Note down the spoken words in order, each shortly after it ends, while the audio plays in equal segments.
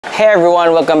Hey everyone,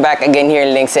 welcome back again here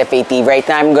in Lynx FAT. Right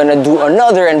now I'm gonna do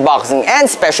another unboxing and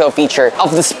special feature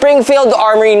of the Springfield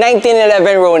Armory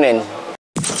 1911 Ronin.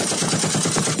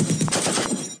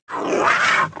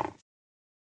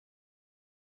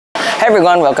 Hey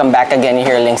everyone, welcome back again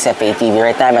here in Lynx FAT.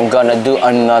 Right now I'm gonna do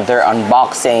another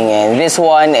unboxing, and this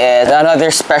one is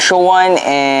another special one,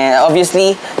 and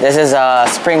obviously this is a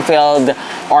Springfield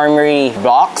Armory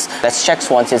box. Let's check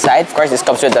what's inside. Of course, this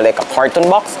comes with like a carton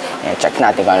box, and check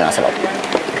natin kung ano nasa loob.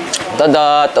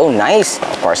 Oh, nice.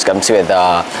 Of course, comes with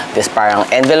this parang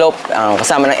envelope.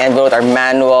 Kasama ng envelope are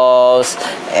manuals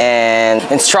and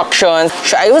instructions.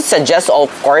 I would suggest, of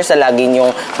course, na lagi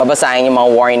nyo babasahin yung mga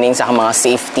warnings sa mga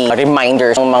safety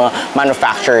reminders ng mga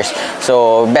manufacturers.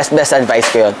 So, best advice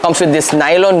ko yun. Comes with this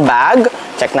nylon bag.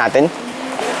 Check natin.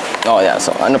 Oh, yeah.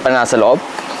 So, ano pa nasa loob?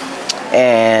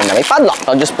 And may padlock.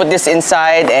 I'll just put this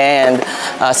inside and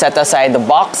set aside the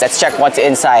box. Let's check what's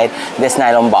inside this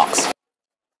nylon box.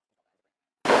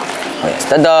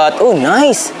 Oh,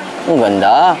 nice! Ang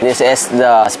ganda. This is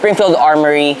the Springfield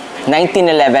Armory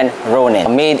 1911 Ronin.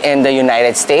 Made in the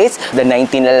United States. The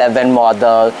 1911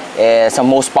 model is the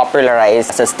most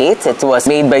popularized sa States. It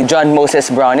was made by John Moses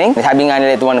Browning. Sabi nga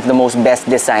nila, one of the most best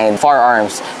designed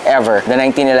firearms ever. The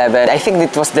 1911, I think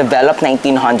it was developed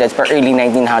 1900s per early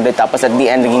 1900. Tapos at the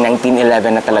end, naging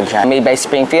 1911 na talaga siya. Made by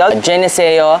Springfield,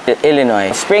 Geneseo,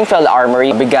 Illinois. Springfield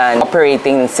Armory began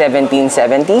operating in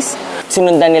 1770s.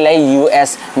 Sinundan nila yung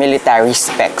US military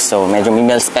specs. So, medyo may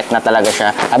mil spec na talaga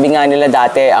siya. Sabi nga nila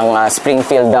dati, ang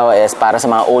Springfield daw is para sa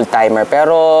mga old-timer.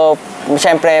 Pero,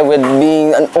 syempre, with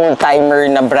being an old-timer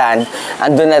na brand,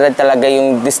 andun na rin talaga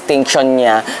yung distinction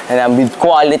niya na with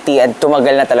quality at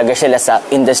tumagal na talaga sila sa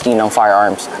industry ng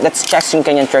firearms. Let's check yung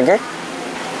kanyang trigger.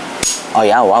 Oh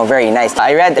yeah, wow, very nice.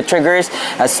 I read the triggers,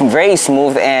 it's very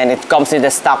smooth, and it comes with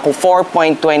a stock of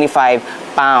 4.25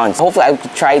 pounds. Hopefully, I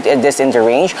will try to add this in the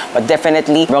range, but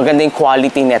definitely, maganda yung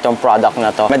quality nitong product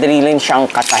na to. Madali lang siyang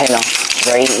katahin, no?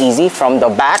 Very easy from the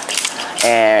back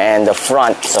and the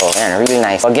front. So, yeah, really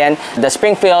nice. Again, the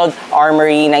Springfield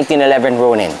Armory 1911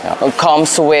 Ronin. It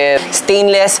comes with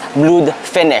stainless blued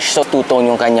finish. So, two-tone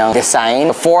yung kanyang design.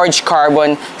 Forged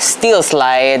carbon steel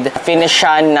slide. Finish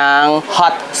siya ng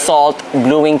hot salt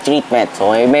bluing treatment. So,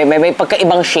 may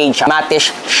pagkaibang shade siya. Mattish,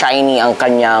 shiny ang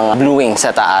kanyang bluing sa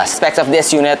taas. Specs of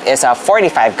this unit is a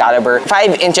 45 caliber,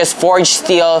 5 inches forged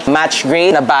steel match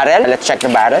grade na barrel. Let's check the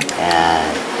barrel.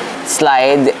 Ayan.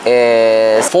 Slide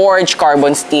is forged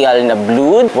carbon steel na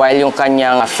blued, while yung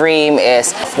kanyang frame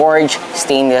is forged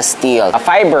stainless steel. A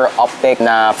fiber optic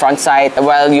na front sight,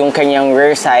 while yung kanyang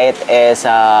rear sight is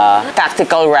a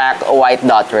tactical rack white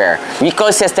dot rear.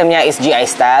 Recoil system niya is GI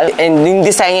style, and yung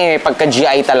design niya may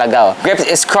pagka-GI talaga. Grips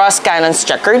is cross cannons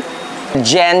checkered.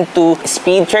 Gen 2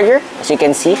 speed trigger, as you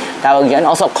can see, tawag yan.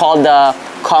 Also called the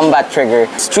combat trigger.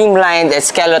 Streamlined and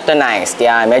skeletonized.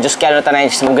 Yeah, medyo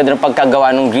skeletonized. Maganda ng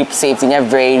pagkagawa ng grip safety niya.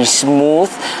 Very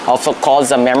smooth. Also called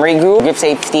the memory groove. Grip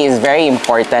safety is very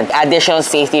important. Additional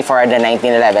safety for the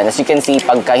 1911. As you can see,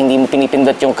 pagka hindi mo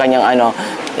pinipindot yung kanyang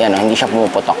yan, hindi siya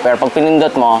pumuputok. Pero pag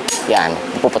pinindot mo, yan,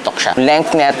 puputok siya.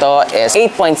 Length nito is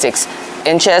 8.6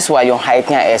 inches, while yung height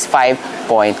niya is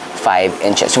 5.5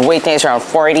 inches. Weight niya is around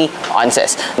 40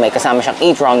 ounces. May kasama siyang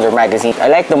 8-rounder magazine.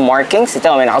 I like the markings.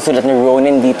 Ito, may nakasulat ni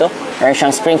Ronin dito. Meron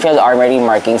siyang Springfield Armory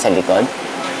marking sa likod.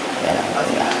 Yan.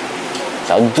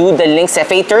 So, I'll do the Lynx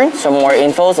FA turn. Some more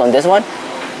infos on this one.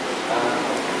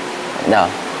 No.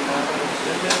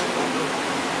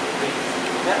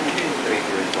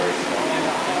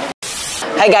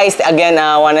 Hi guys, again,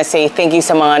 I wanna say thank you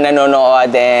sa mga nanonood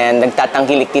and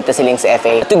nagtatangkilik dito sa Lynx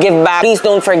FA. To give back, please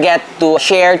don't forget to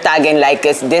share, tag, and like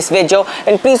this video.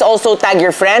 And please also tag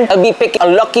your friend. I'll be picking a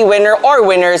lucky winner or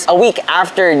winners a week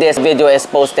after this video is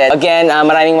posted. Again,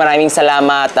 maraming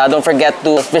salamat. Don't forget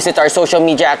to visit our social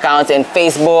media accounts in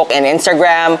Facebook and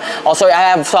Instagram. Also, I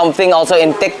have something also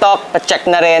in TikTok. Check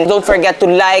na rin. Don't forget to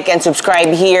like and subscribe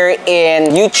here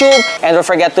in YouTube. And don't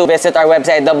forget to visit our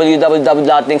website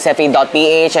www.lynxfa.ph.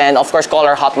 And of course, call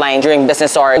our hotline during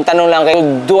business hour. Tanong lang kayo,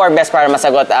 we'll do our best para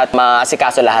masagot at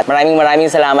maasikaso lahat.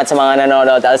 Maraming salamat sa mga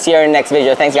nanonood. I'll see you in the next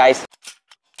video. Thanks guys!